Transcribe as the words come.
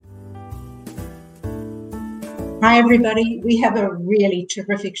Hi, everybody. We have a really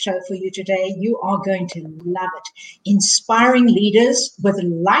terrific show for you today. You are going to love it. Inspiring leaders with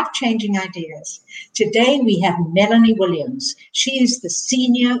life-changing ideas. Today, we have Melanie Williams. She is the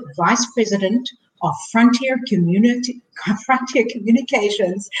Senior Vice President of Frontier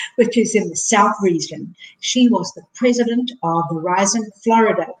Communications, which is in the South region. She was the president of Verizon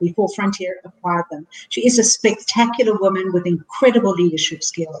Florida before Frontier acquired them. She is a spectacular woman with incredible leadership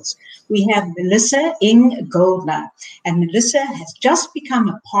skills. We have Melissa Ng Goldner, and Melissa has just become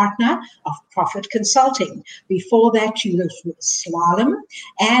a partner of Profit Consulting. Before that, she was with Slalom,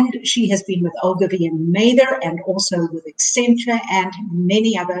 and she has been with Ogilvy and Mather, and also with Accenture and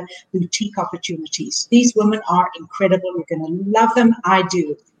many other boutique opportunities. These women are incredible. You're going to love them. I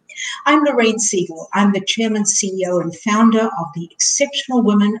do. I'm Lorraine Siegel. I'm the Chairman, CEO, and founder of the Exceptional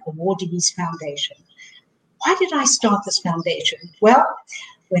Women Awardees Foundation. Why did I start this foundation? Well,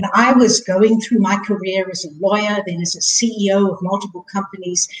 when I was going through my career as a lawyer, then as a CEO of multiple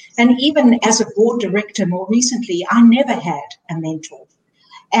companies, and even as a board director more recently, I never had a mentor.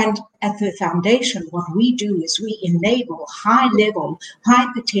 And at the foundation, what we do is we enable high-level,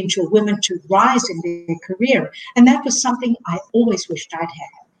 high-potential women to rise in their career. And that was something I always wished I'd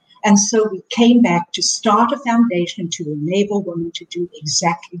had. And so we came back to start a foundation to enable women to do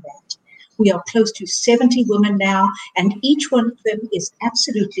exactly that. We are close to 70 women now, and each one of them is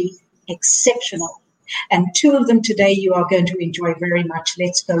absolutely exceptional. And two of them today you are going to enjoy very much.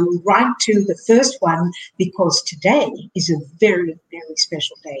 Let's go right to the first one, because today is a very, very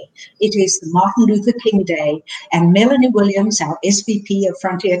special day. It is the Martin Luther King Day, and Melanie Williams, our SVP of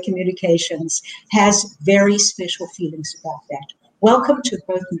Frontier Communications, has very special feelings about that. Welcome to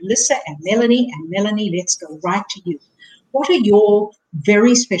both Melissa and Melanie. And Melanie, let's go right to you. What are your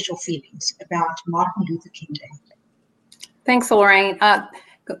very special feelings about Martin Luther King Day? Thanks, Lorraine.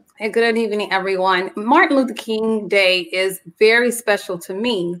 Good evening, everyone. Martin Luther King Day is very special to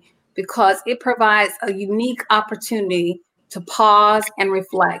me because it provides a unique opportunity to pause and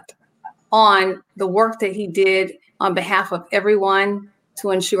reflect on the work that he did on behalf of everyone to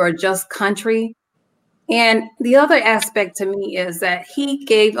ensure a just country. And the other aspect to me is that he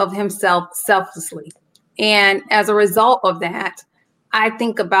gave of himself selflessly. And as a result of that, I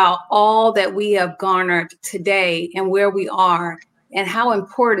think about all that we have garnered today and where we are and how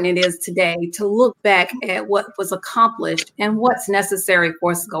important it is today to look back at what was accomplished and what's necessary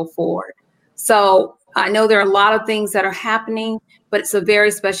for us to go forward. So I know there are a lot of things that are happening, but it's a very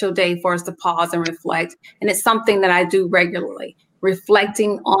special day for us to pause and reflect. And it's something that I do regularly,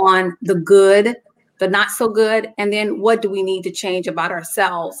 reflecting on the good, the not so good, and then what do we need to change about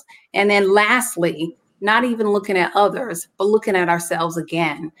ourselves? And then lastly, not even looking at others, but looking at ourselves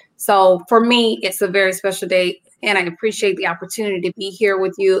again. So for me, it's a very special day, and I appreciate the opportunity to be here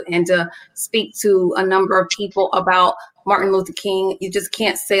with you and to speak to a number of people about Martin Luther King. You just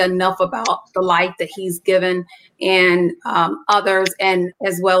can't say enough about the life that he's given, and others, and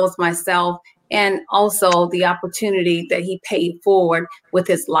as well as myself, and also the opportunity that he paid forward with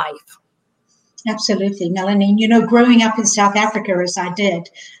his life. Absolutely, Melanie. You know, growing up in South Africa, as I did,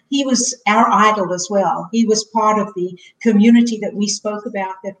 he was our idol as well. He was part of the community that we spoke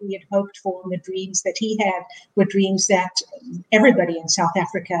about, that we had hoped for, and the dreams that he had were dreams that everybody in South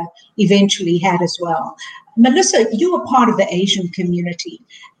Africa eventually had as well. Melissa, you are part of the Asian community.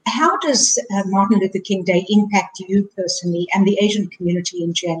 How does Martin Luther King Day impact you personally and the Asian community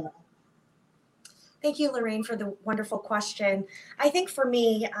in general? Thank you, Lorraine, for the wonderful question. I think for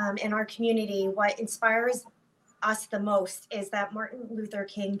me, in our community, what inspires us the most is that Martin Luther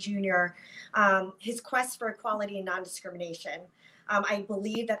King Jr., his quest for equality and non-discrimination. I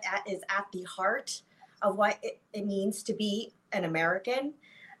believe that is at the heart of what it means to be an American.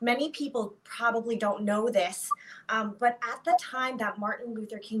 Many people probably don't know this, but at the time that Martin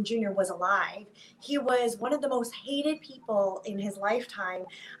Luther King Jr. was alive, he was one of the most hated people in his lifetime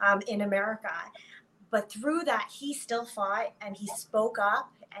in America. But through that, he still fought, and he spoke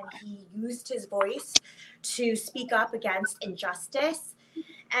up, and he used his voice to speak up against injustice.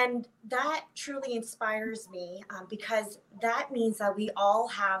 And that truly inspires me, because that means that we all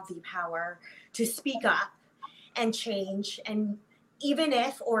have the power to speak up and change. And even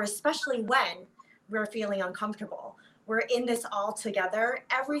if, or especially when, we're feeling uncomfortable, we're in this all together.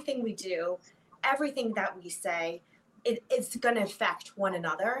 Everything we do, everything that we say, it's going to affect one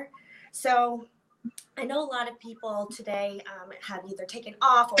another. So I know a lot of people today have either taken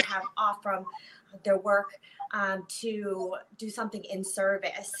off or have off from their work to do something in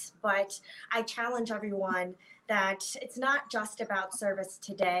service. But I challenge everyone that it's not just about service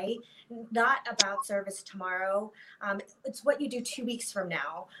today, not about service tomorrow. It's what you do 2 weeks from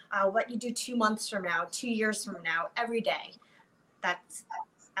now, what you do 2 months from now, 2 years from now, every day. That's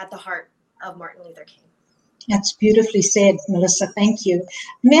at the heart of Martin Luther King. That's beautifully said, Melissa. Thank you.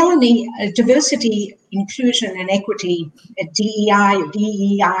 Melanie, diversity, inclusion, and equity, DEI or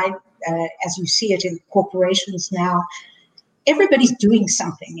DEI, as you see it in corporations now, everybody's doing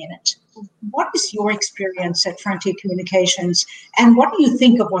something in it. What is your experience at Frontier Communications, and what do you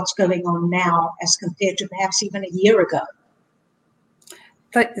think of what's going on now as compared to perhaps even a year ago?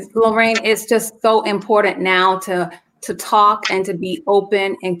 But Lorraine, it's just so important now to talk and to be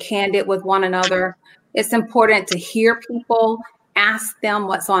open and candid with one another. It's important to hear people, ask them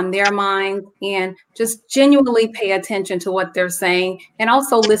what's on their mind, and just genuinely pay attention to what they're saying, and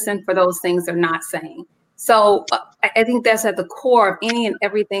also listen for those things they're not saying. So I think that's at the core of any and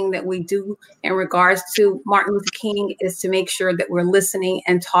everything that we do in regards to Martin Luther King, is to make sure that we're listening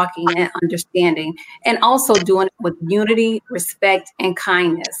and talking and understanding, and also doing it with unity, respect, and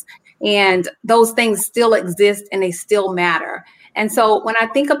kindness. And those things still exist and they still matter. And so when I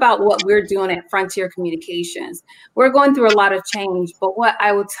think about what we're doing at Frontier Communications, we're going through a lot of change. But what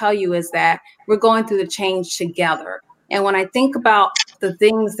I will tell you is that we're going through the change together. And when I think about the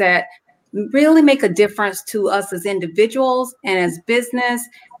things that really make a difference to us as individuals and as business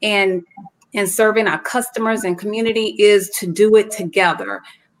and serving our customers and community, is to do it together.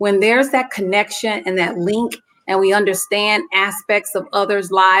 When there's that connection and that link, and we understand aspects of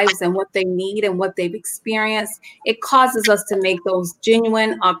others' lives and what they need and what they've experienced, it causes us to make those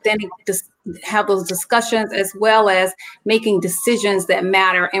genuine, authentic, have those discussions, as well as making decisions that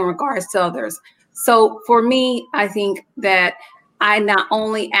matter in regards to others. So for me, I think that I not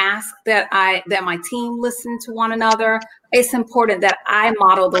only ask that my team listen to one another, it's important that I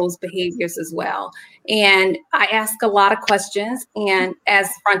model those behaviors as well. And I ask a lot of questions, and as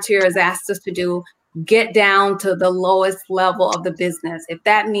Frontier has asked us to do, get down to the lowest level of the business. If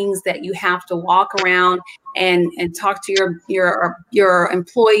that means that you have to walk around and talk to your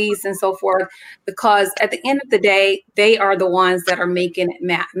employees and so forth, because at the end of the day, they are the ones that are making it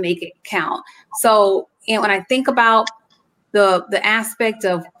make it count. So, and when I think about the aspect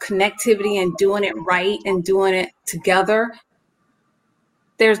of connectivity and doing it right and doing it together,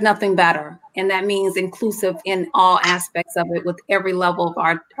 there's nothing better. And that means inclusive in all aspects of it, with every level of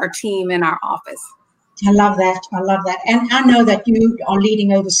our team in our office. I love that. I love that. And I know that you are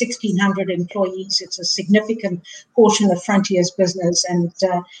leading over 1,600 employees. It's a significant portion of Frontier's business. And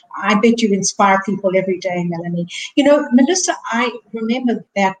I bet you inspire people every day, Melanie. You know, Melissa, I remember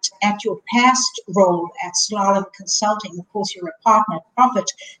that at your past role at Slalom Consulting, of course, you're a partner at Profit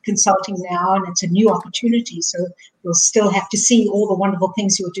Consulting now, and it's a new opportunity. So we'll still have to see all the wonderful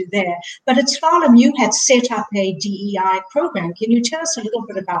things you'll do there. But at Slalom, you had set up a DEI program. Can you tell us a little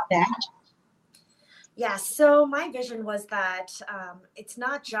bit about that? Yeah, so my vision was that it's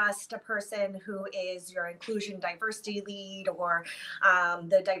not just a person who is your inclusion diversity lead or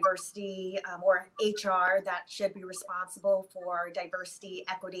the diversity or HR that should be responsible for diversity,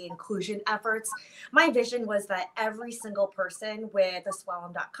 equity, inclusion efforts. My vision was that every single person with a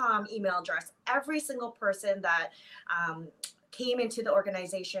slalom.com email address, every single person that came into the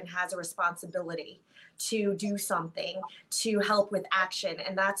organization has a responsibility to do something to help with action.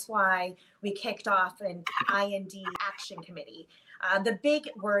 And that's why we kicked off an IND action committee. The big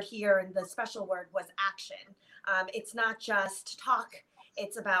word here and the special word was action. It's not just talk.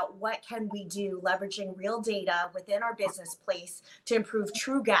 It's about what can we do, leveraging real data within our business place to improve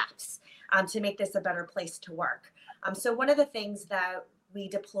true gaps, to make this a better place to work. So one of the things that we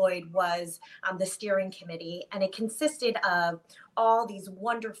deployed was the steering committee, and it consisted of all these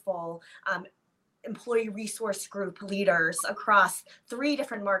wonderful employee resource group leaders across 3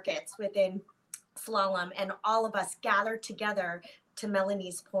 different markets within Slalom, and all of us gathered together, to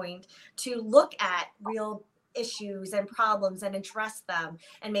Melanie's point, to look at real issues and problems and address them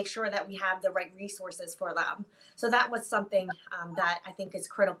and make sure that we have the right resources for them. So that was something that I think is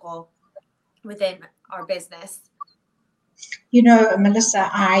critical within our business. You know, Melissa,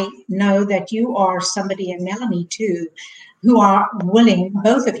 I know that you are somebody, and Melanie too, who are willing,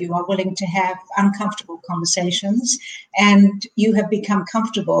 both of you are willing to have uncomfortable conversations, and you have become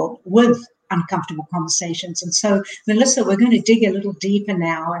comfortable with uncomfortable conversations. And so, Melissa, we're going to dig a little deeper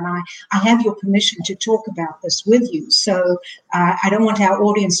now, and I have your permission to talk about this with you. So I don't want our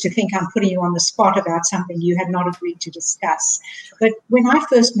audience to think I'm putting you on the spot about something you had not agreed to discuss. But when I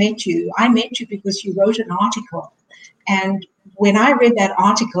first met you because you wrote an article. And when I read that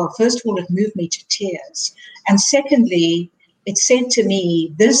article, first of all, it moved me to tears. And secondly, it said to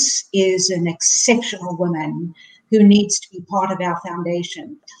me, this is an exceptional woman who needs to be part of our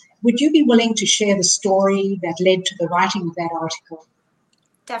foundation. Would you be willing to share the story that led to the writing of that article?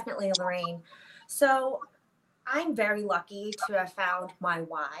 Definitely, Lorraine. So I'm very lucky to have found my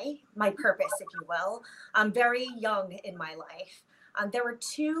why, my purpose, if you will. I'm very young in my life. There were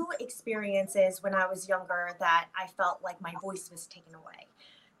two experiences when I was younger that I felt like my voice was taken away.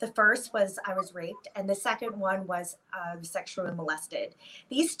 The first was I was raped, and the second one was sexually molested.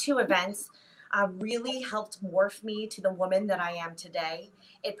 These two events really helped morph me to the woman that I am today.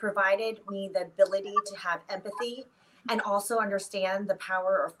 It provided me the ability to have empathy and also understand the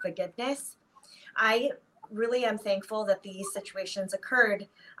power of forgiveness. I really am thankful that these situations occurred.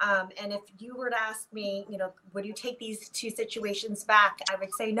 And if you were to ask me, would you take these two situations back? I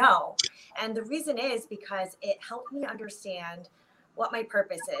would say no. And the reason is because it helped me understand what my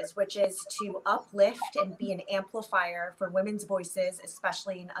purpose is, which is to uplift and be an amplifier for women's voices,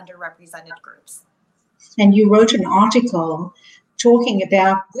 especially in underrepresented groups. And you wrote an article talking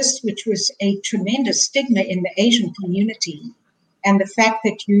about this, which was a tremendous stigma in the Asian community. And the fact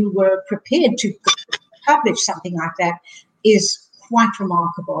that you were prepared to publish something like that is quite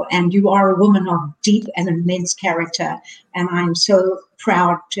remarkable. And you are a woman of deep and immense character. And I'm so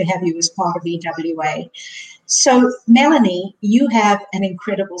proud to have you as part of EWA. So, Melanie, you have an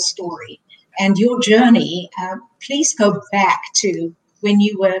incredible story. And your journey, please go back to when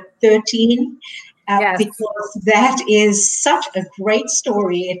you were 13. Yes. Because that is such a great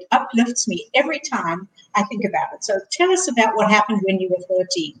story. It uplifts me every time I think about it. So tell us about what happened when you were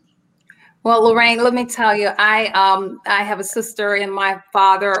 13. Well, Lorraine, let me tell you, I have a sister, and my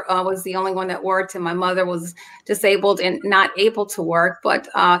father was the only one that worked, and my mother was disabled and not able to work, but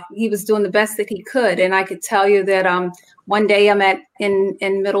he was doing the best that he could. And I could tell you that one day I'm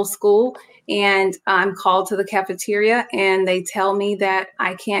in middle school, and I'm called to the cafeteria, and they tell me that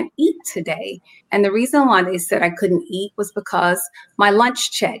I can't eat today. And the reason why they said I couldn't eat was because my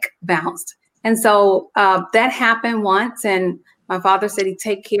lunch check bounced. And so that happened once, and my father said he'd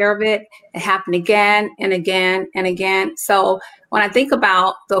take care of it. It happened again and again and again. So when I think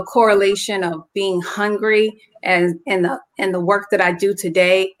about the correlation of being hungry and the work that I do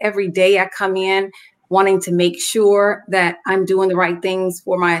today, every day I come in wanting to make sure that I'm doing the right things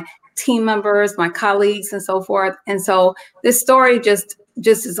for my team members, my colleagues, and so forth. And so this story just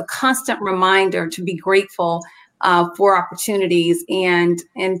is a constant reminder to be grateful for opportunities and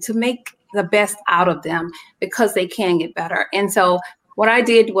to make the best out of them, because they can get better. And so what I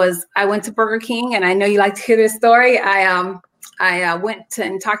did was I went to Burger King, and I know you like to hear this story. I went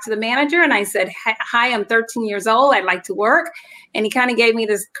and talked to the manager, and I said, hi, I'm 13 years old. I'd like to work. And he kind of gave me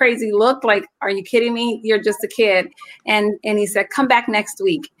this crazy look like, are you kidding me? You're just a kid. And he said, come back next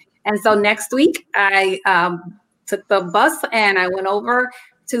week. And so next week I took the bus and I went over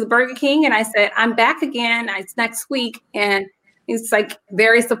to the Burger King, and I said, I'm back again. It's next week. And he's like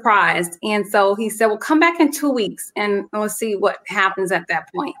very surprised. And so he said, well, come back in 2 weeks and we'll see what happens at that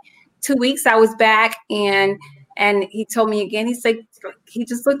point. 2 weeks I was back, and he told me again, he's like, he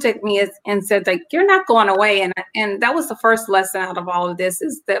just looked at me and said, like, you're not going away. And that was the first lesson out of all of this,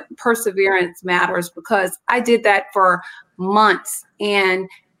 is that perseverance matters, because I did that for months. And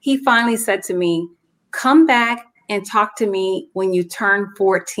he finally said to me, come back and talk to me when you turn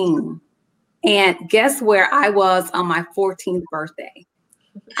 14. And guess where I was on my 14th birthday?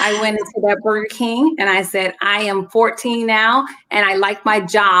 I went into that Burger King and I said, I am 14 now, and I like my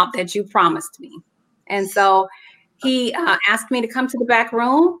job that you promised me. And so he asked me to come to the back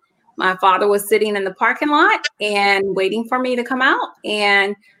room. My father was sitting in the parking lot and waiting for me to come out.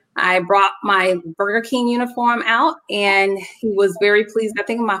 And I brought my Burger King uniform out, and he was very pleased. I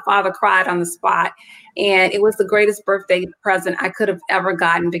think my father cried on the spot. And it was the greatest birthday present I could have ever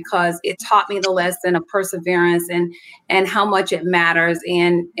gotten, because it taught me the lesson of perseverance and how much it matters.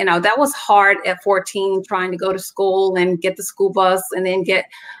 And, that was hard at 14, trying to go to school and get the school bus, and then get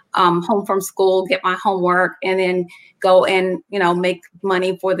home from school, get my homework, and then go and, make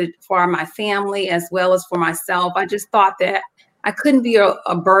money for my family as well as for myself. I just thought that I couldn't be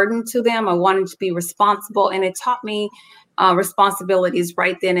a burden to them. I wanted to be responsible, and it taught me responsibilities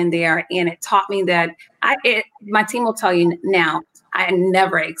right then and there. And it taught me that my team will tell you now, I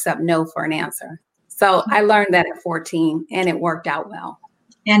never accept no for an answer. So I learned that at 14, and it worked out well.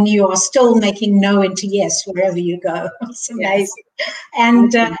 And you are still making no into yes wherever you go. It's amazing. Yes.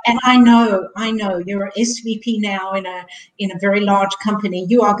 And I know you're a SVP now in a very large company.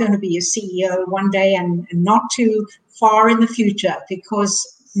 You are going to be a CEO one day, and not too far in the future,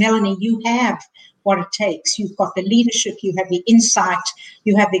 because Melanie, you have what it takes. You've got the leadership, you have the insight,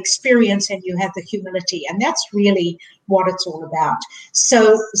 you have the experience, and you have the humility. And that's really what it's all about.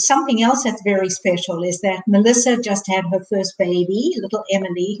 So something else that's very special is that Melissa just had her first baby, little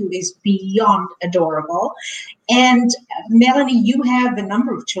Emily, who is beyond adorable. And Melanie, you have a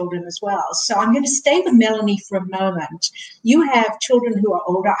number of children as well. So I'm going to stay with Melanie for a moment. You have children who are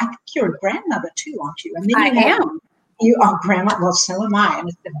older. I think you're a grandmother too, aren't you? And then I am. You are grandma. Well, so am I, and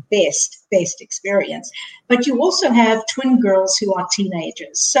it's the best experience. But you also have twin girls who are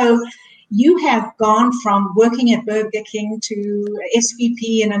teenagers. So you have gone from working at Burger King to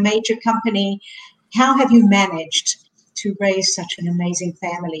SVP in a major company. How have you managed to raise such an amazing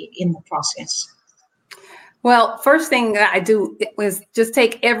family in the process? Well, first thing that I do is just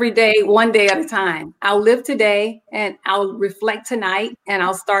take every day, one day at a time. I'll live today, and I'll reflect tonight, and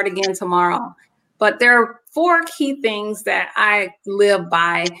I'll start again tomorrow. But there are 4 key things that I live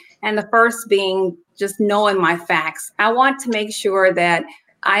by. And the first being just knowing my facts. I want to make sure that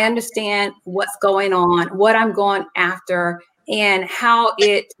I understand what's going on, what I'm going after, and how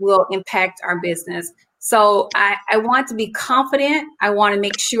it will impact our business. So I want to be confident. I want to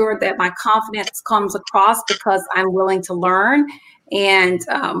make sure that my confidence comes across because I'm willing to learn and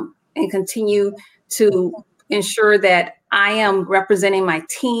continue to ensure that I am representing my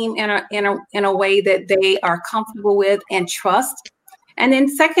team in a way that they are comfortable with and trust. And then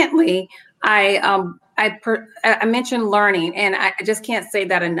secondly, I mentioned learning, and I just can't say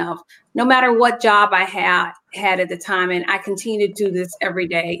that enough. No matter what job I had at the time, and I continue to do this every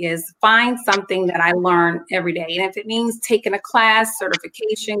day, is find something that I learn every day. And if it means taking a class,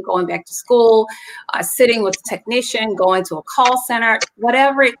 certification, going back to school, sitting with a technician, going to a call center,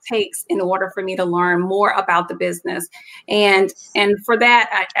 whatever it takes in order for me to learn more about the business. And for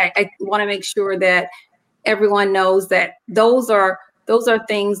that, I want to make sure that everyone knows that those are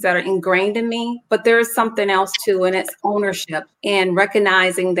things that are ingrained in me, but there is something else too, and it's ownership and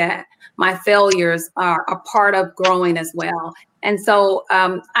recognizing that my failures are a part of growing as well. And so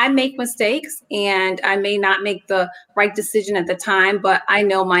I make mistakes, and I may not make the right decision at the time, but I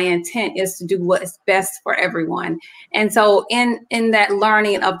know my intent is to do what is best for everyone. And so in that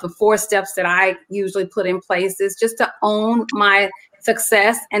learning of the 4 steps that I usually put in place is just to own my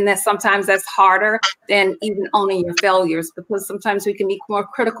success, and that sometimes that's harder than even owning your failures, because sometimes we can be more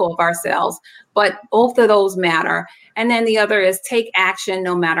critical of ourselves, but both of those matter. And then the other is take action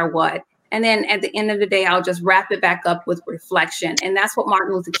no matter what. And then at the end of the day, I'll just wrap it back up with reflection. And that's what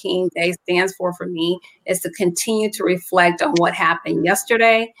Martin Luther King Day stands for me, is to continue to reflect on what happened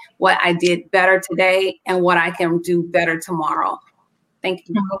yesterday, what I did better today, and what I can do better tomorrow. Thank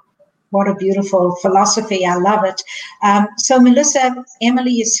you. What a beautiful philosophy. I love it. So Melissa,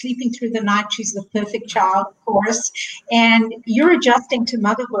 Emily is sleeping through the night. She's the perfect child, of course. And you're adjusting to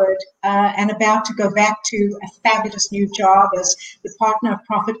motherhood and about to go back to a fabulous new job as the partner of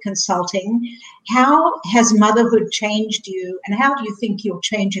Profit Consulting. How has motherhood changed you, and how do you think you'll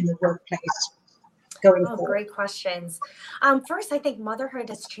change in the workplace going forward? Great questions. First, I think motherhood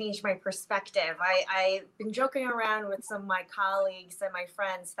has changed my perspective. I've been joking around with some of my colleagues and my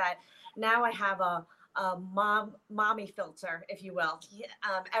friends that now I have a mommy filter, if you will.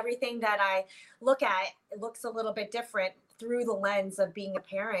 Everything that I look at, it looks a little bit different through the lens of being a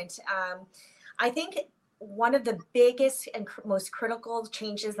parent. I think one of the biggest and most critical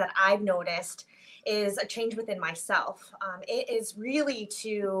changes that I've noticed is a change within myself. It is really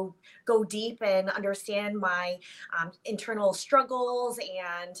to go deep and understand my internal struggles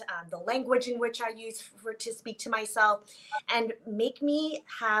and the language in which I use to speak to myself, and make me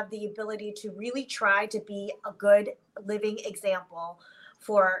have the ability to really try to be a good living example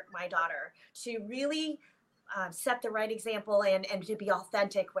for my daughter, to really set the right example and to be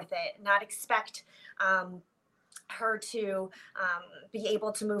authentic with it, not expect her to be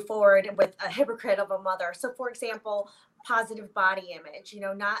able to move forward with a hypocrite of a mother. So for example, positive body image,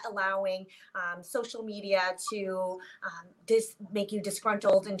 not allowing social media to make you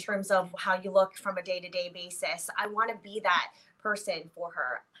disgruntled in terms of how you look from a day-to-day basis. I want to be that person for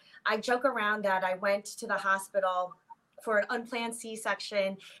her. I joke around that I went to the hospital for an unplanned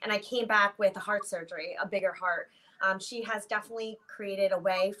C-section, and I came back with a heart surgery, a bigger heart. She has definitely created a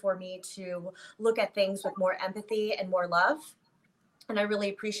way for me to look at things with more empathy and more love. And I really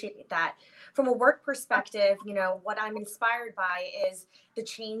appreciate that. From a work perspective, what I'm inspired by is the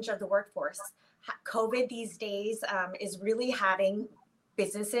change of the workforce. COVID these days is really having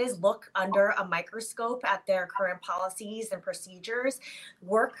businesses look under a microscope at their current policies and procedures.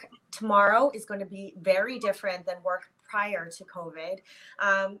 Work tomorrow is going to be very different than work prior to COVID.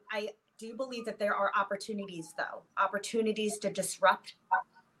 I do believe that there are opportunities, though, opportunities to disrupt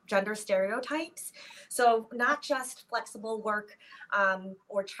gender stereotypes. So not just flexible work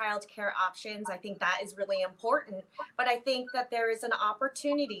or childcare options. I think that is really important. But I think that there is an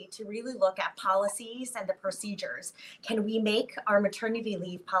opportunity to really look at policies and the procedures. Can we make our maternity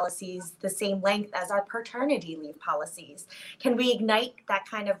leave policies the same length as our paternity leave policies? Can we ignite that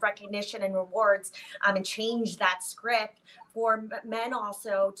kind of recognition and rewards and change that script for men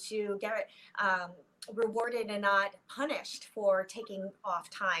also to get rewarded and not punished for taking off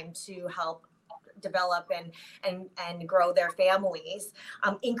time to help develop and grow their families,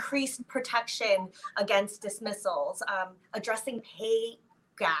 increased protection against dismissals, addressing pay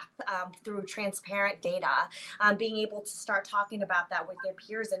gap through transparent data, being able to start talking about that with their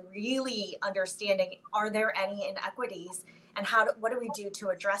peers and really understanding, are there any inequities and what do we do to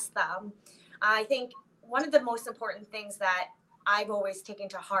address them? I think one of the most important things that I've always taken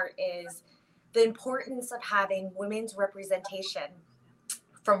to heart is the importance of having women's representation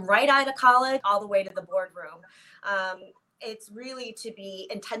from right out of college all the way to the boardroom. It's really to be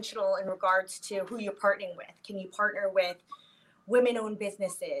intentional in regards to who you're partnering with. Can you partner with women-owned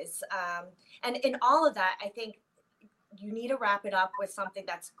businesses? And in all of that, I think you need to wrap it up with something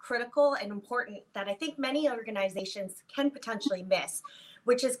that's critical and important that I think many organizations can potentially miss,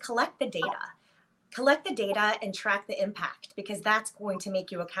 which is collect the data. Collect the data and track the impact, because that's going to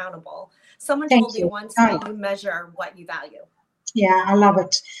make you accountable. Someone told me once that you measure what you value. Yeah, I love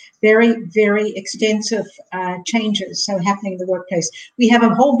it. Very, very extensive changes so happening in the workplace. We have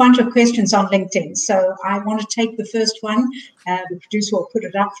a whole bunch of questions on LinkedIn, so I want to take the first one. The producer will put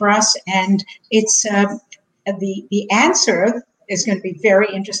it up for us, and it's the answer is going to be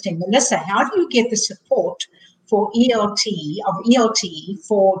very interesting. Melissa, how do you get the support for ELT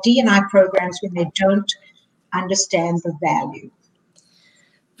for D&I programs when they don't understand the value?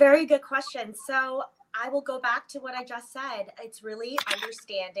 Very good question. So I will go back to what I just said. It's really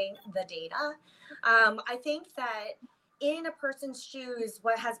understanding the data. I think that in a person's shoes,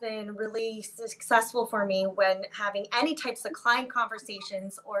 what has been really successful for me when having any types of client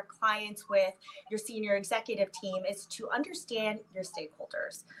conversations or clients with your senior executive team is to understand your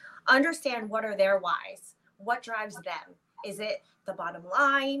stakeholders, understand what are their whys. What drives them? Is it the bottom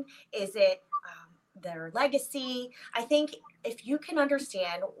line? Is it their legacy? I think if you can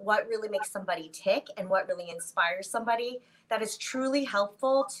understand what really makes somebody tick and what really inspires somebody, that is truly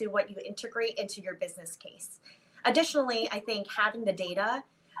helpful to what you integrate into your business case. Additionally, I think having the data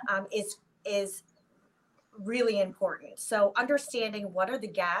is really important. So understanding what are the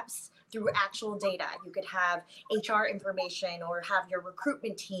gaps through actual data. You could have HR information or have your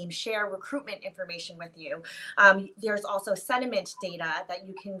recruitment team share recruitment information with you. There's also sentiment data that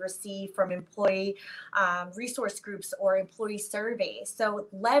you can receive from employee resource groups or employee surveys. So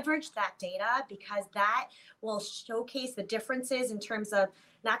leverage that data, because that will showcase the differences in terms of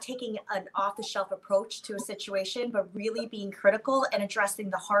not taking an off-the-shelf approach to a situation, but really being critical and addressing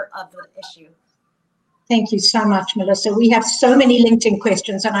the heart of the issue. Thank you so much, Melissa. We have so many LinkedIn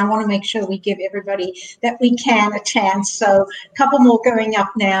questions, and I want to make sure we give everybody that we can a chance. So a couple more going up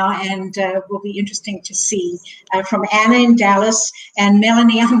now, and will be interesting to see from Anna in Dallas. And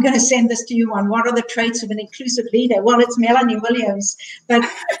Melanie, I'm going to send this to you on what are the traits of an inclusive leader? Well, it's Melanie Williams, but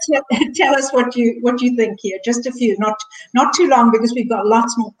tell us what you think here. Just a few, not too long, because we've got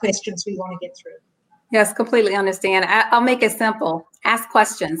lots more questions we want to get through. Yes, completely understand. I'll make it simple. Ask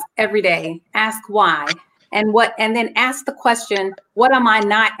questions every day. Ask why, and then ask the question, what am I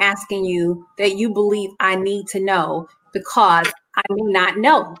not asking you that you believe I need to know, because I may not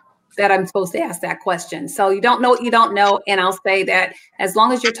know that I'm supposed to ask that question. So you don't know what you don't know. And I'll say that as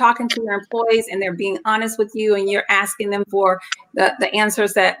long as you're talking to your employees and they're being honest with you and you're asking them for the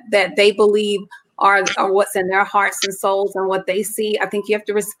answers that they believe are what's in their hearts and souls and what they see, I think you have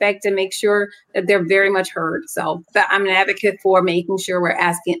to respect and make sure that they're very much heard. So I'm an advocate for making sure we're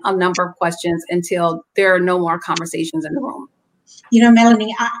asking a number of questions until there are no more conversations in the room. You know,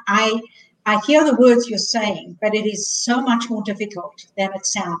 Melanie, I hear the words you're saying, but it is so much more difficult than it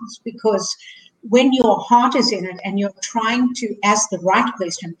sounds, because when your heart is in it and you're trying to ask the right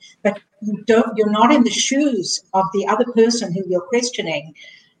question, but you're not in the shoes of the other person who you're questioning,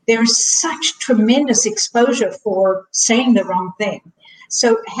 there's such tremendous exposure for saying the wrong thing.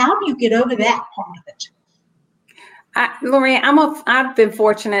 So how do you get over that part of it? Lorraine, I've been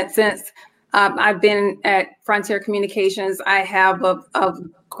fortunate since I've been at Frontier Communications. I have a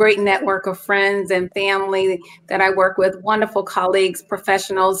great network of friends and family that I work with, wonderful colleagues,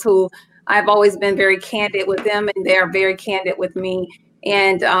 professionals who I've always been very candid with them, and they're very candid with me.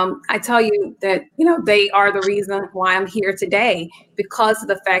 And I tell you that, they are the reason why I'm here today, because of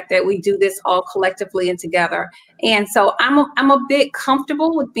the fact that we do this all collectively and together. And so I'm a bit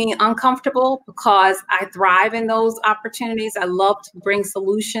comfortable with being uncomfortable, because I thrive in those opportunities. I love to bring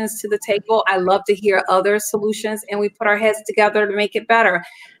solutions to the table. I love to hear other solutions, and we put our heads together to make it better.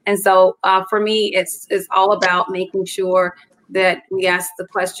 And so for me, it's all about making sure that we ask the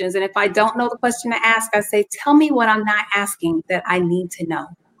questions. And if I don't know the question to ask, I say, tell me what I'm not asking that I need to know.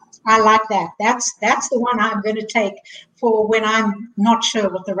 I like that. That's the one I'm going to take for when I'm not sure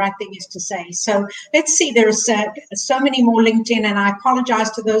what the right thing is to say. So let's see, there's so many more LinkedIn, and I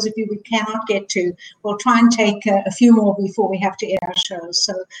apologize to those of you we cannot get to. We'll try and take a few more before we have to end our show.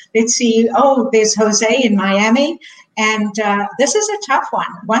 So let's see. Oh, there's Jose in Miami. And this is a tough one.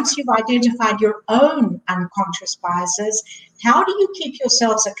 Once you've identified your own unconscious biases, how do you keep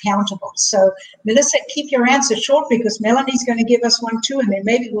yourselves accountable? So, Melissa, keep your answer short, because Melanie's going to give us one too, and then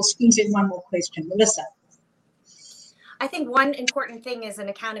maybe we'll squeeze in one more question. Melissa. I think one important thing is an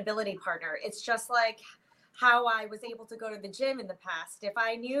accountability partner. It's just like how I was able to go to the gym in the past. If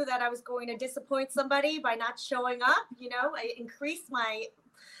I knew that I was going to disappoint somebody by not showing up, I increased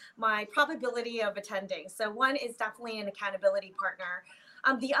my probability of attending. So one is definitely an accountability partner.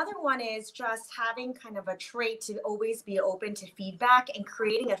 The other one is just having kind of a trait to always be open to feedback and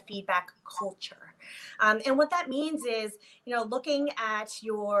creating a feedback culture. And what that means is, looking at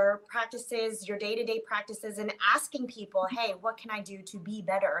your practices, your day-to-day practices, and asking people, hey, what can I do to be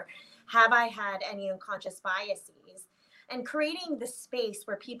better? Have I had any unconscious biases? And creating the space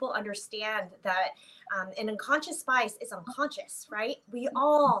where people understand that an unconscious bias is unconscious, right? We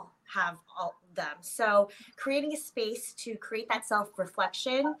all have all of them. So creating a space to create that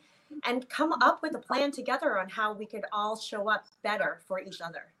self-reflection and come up with a plan together on how we could all show up better for each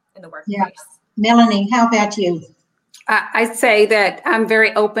other in the workplace. Yeah. Melanie, how about you? I say that I'm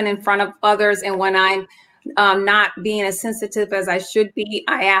very open in front of others, and when I'm not being as sensitive as I should be,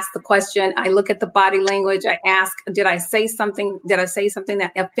 I ask the question. I look at the body language. I ask, did I say something that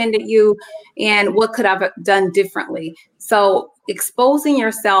offended you? And what could I have done differently? So exposing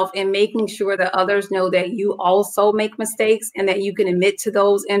yourself and making sure that others know that you also make mistakes and that you can admit to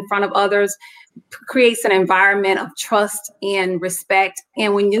those in front of others creates an environment of trust and respect.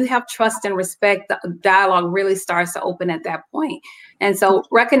 And when you have trust and respect, the dialogue really starts to open at that point. And so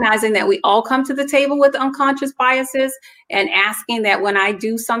recognizing that we all come to the table with unconscious biases, and asking that when I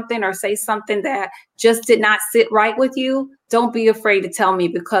do something or say something that just did not sit right with you, don't be afraid to tell me,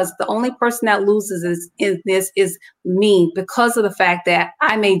 because the only person that loses in this is me, because of the fact that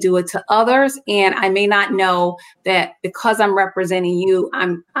I may do it to others, and I may not know that because I'm representing you,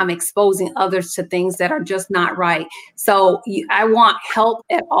 I'm exposing others to things that are just not right. So I want help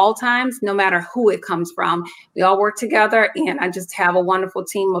at all times, no matter who it comes from. We all work together, and I just have a wonderful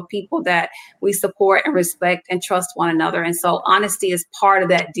team of people that we support and respect and trust one another. And so honesty is part of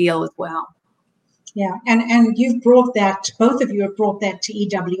that deal as well. Yeah, and you've brought that, both of you have brought that to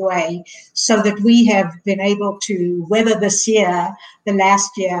EWA, so that we have been able to weather this year, the last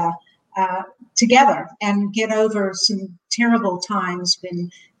year, together, and get over some terrible times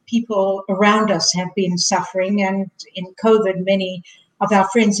when people around us have been suffering. And in COVID, many of our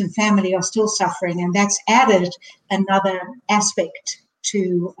friends and family are still suffering, and that's added another aspect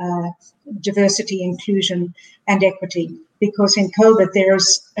to diversity, inclusion, and equity. Because in COVID,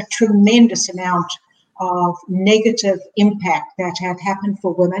 there's a tremendous amount of negative impact that have happened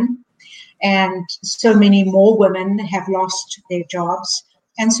for women. And so many more women have lost their jobs.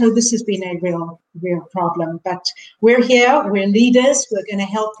 And so this has been a real problem. But we're here, we're leaders, we're going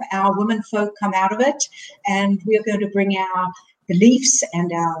to help our women folk come out of it. And we're going to bring our beliefs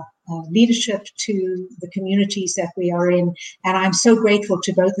and our leadership to the communities that we are in. And I'm so grateful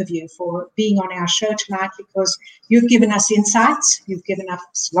to both of you for being on our show tonight, because you've given us insights, you've given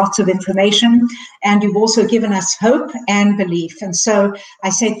us lots of information, and you've also given us hope and belief. And so I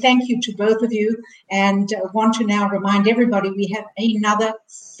say thank you to both of you, and want to now remind everybody we have another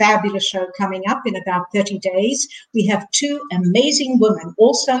fabulous show coming up in about 30 days. We have two amazing women,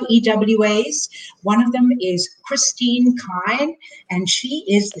 also EWAs. One of them is Christine Kine, and she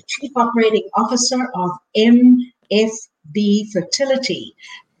is the Chief Operating Officer of MFB Fertility.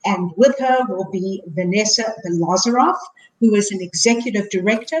 And with her will be Vanessa Lazaroff, who is an Executive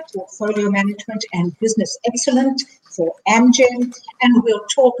Director, Portfolio Management and Business Excellence for Amgen. And we'll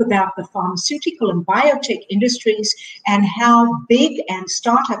talk about the pharmaceutical and biotech industries and how big and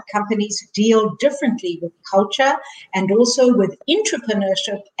startup companies deal differently with culture and also with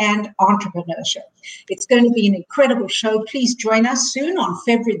entrepreneurship and entrepreneurship. It's going to be an incredible show. Please join us soon on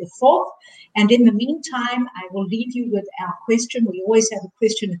February the 4th. And in the meantime, I will leave you with our question. We always have a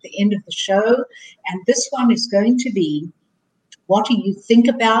question at the end of the show. And this one is going to be, what do you think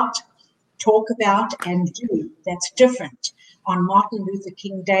about, talk about, and do that's different on Martin Luther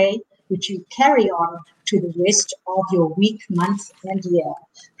King Day, which you carry on to the rest of your week, month, and year?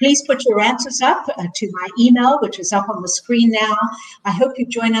 Please put your answers up to my email, which is up on the screen now. I hope you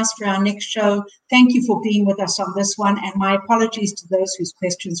join us for our next show. Thank you for being with us on this one, and my apologies to those whose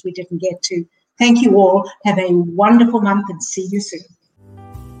questions we didn't get to. Thank you all. Have a wonderful month and see you soon.